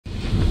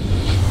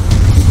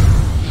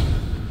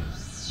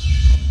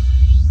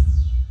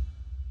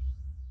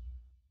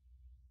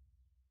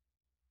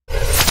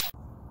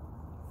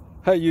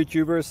Hey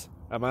YouTubers,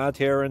 I'm out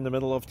here in the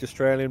middle of the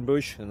Australian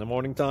bush in the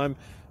morning time.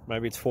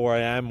 Maybe it's 4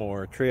 a.m.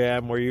 or 3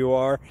 a.m. where you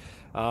are.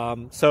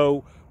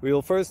 So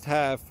we'll first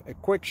have a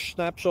quick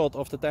snapshot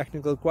of the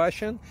technical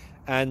question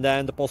and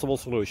then the possible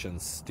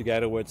solutions,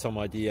 together with some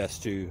ideas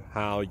to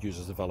how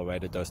users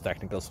evaluated those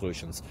technical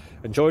solutions.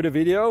 Enjoy the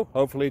video,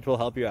 hopefully it will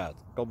help you out.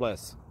 God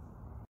bless.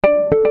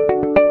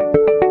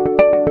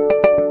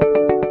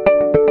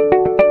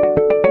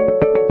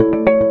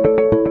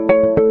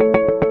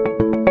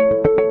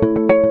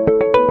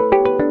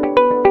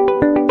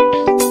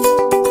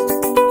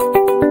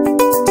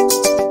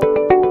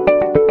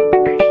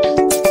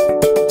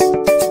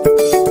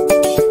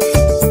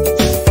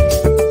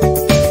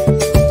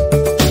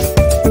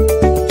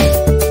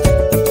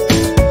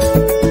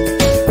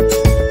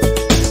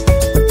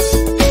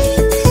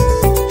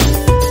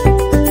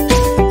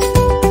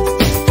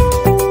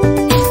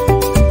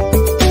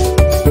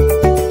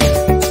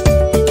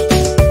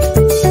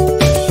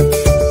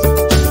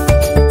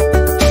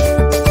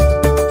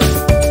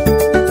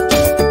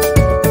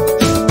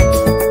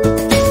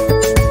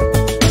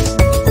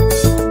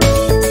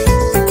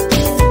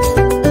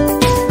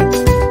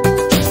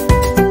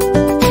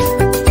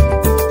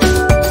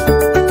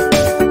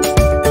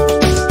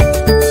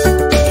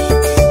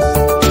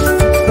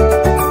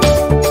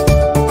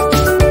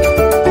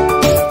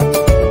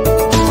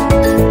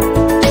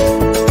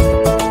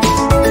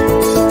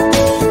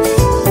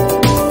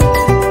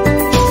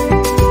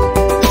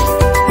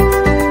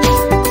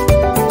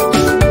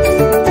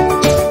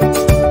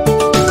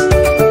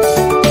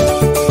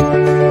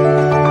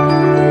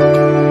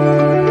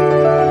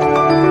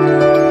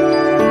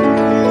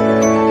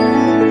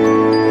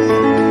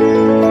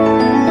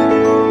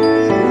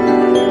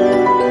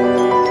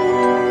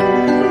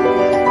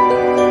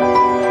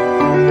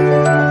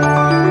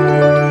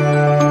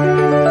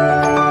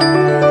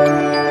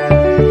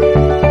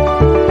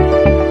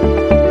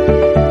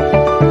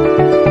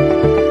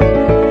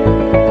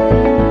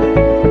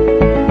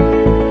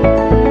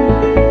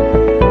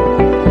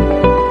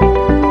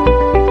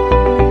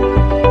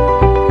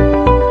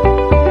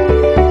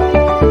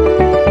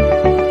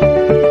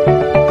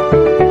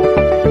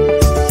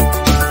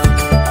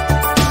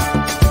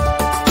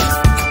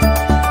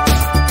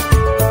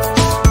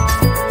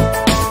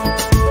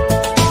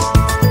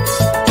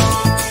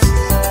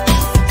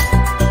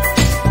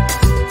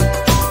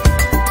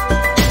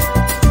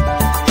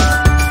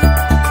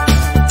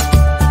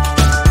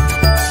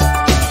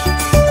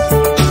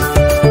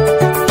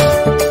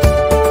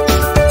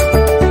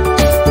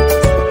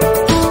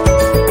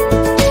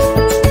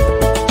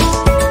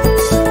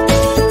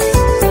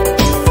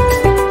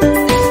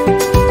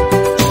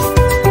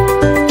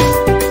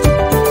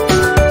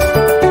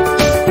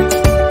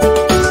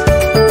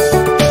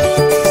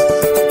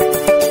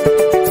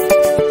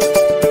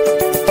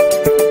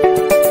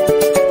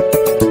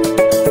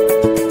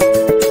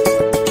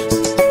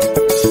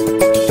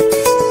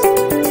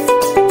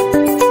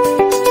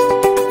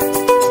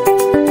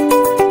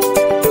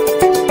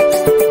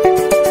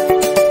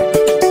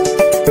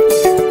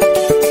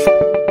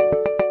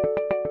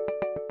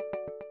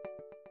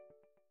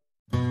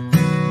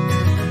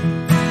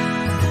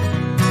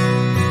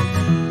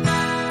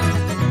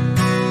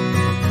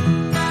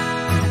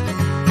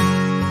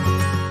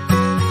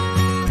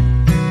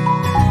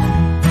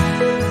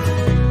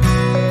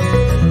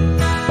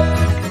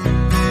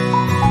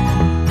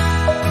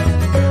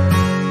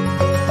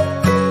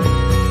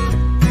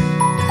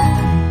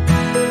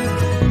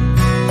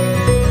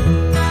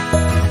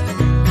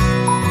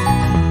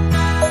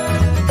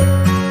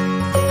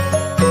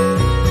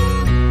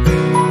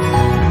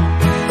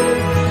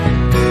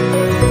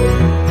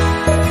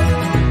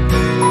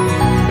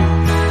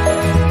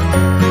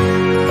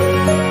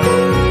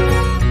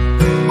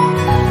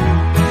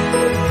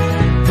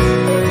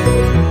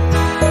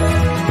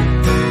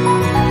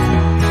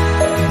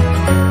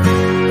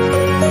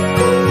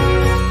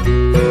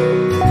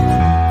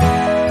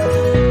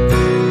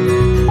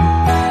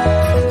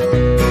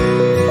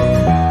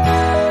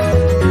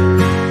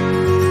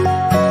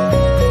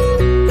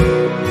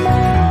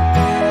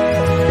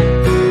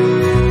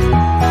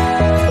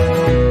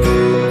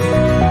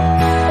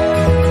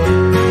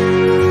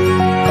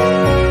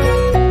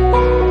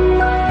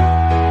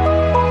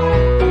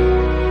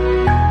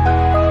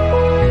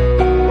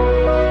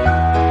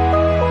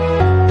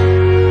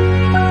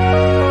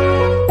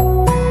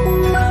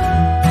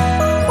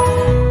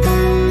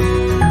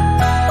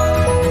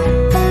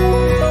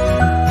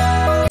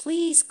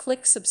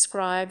 Click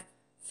subscribe.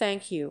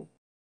 Thank you.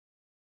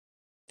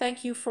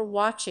 Thank you for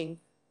watching.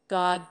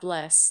 God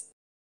bless.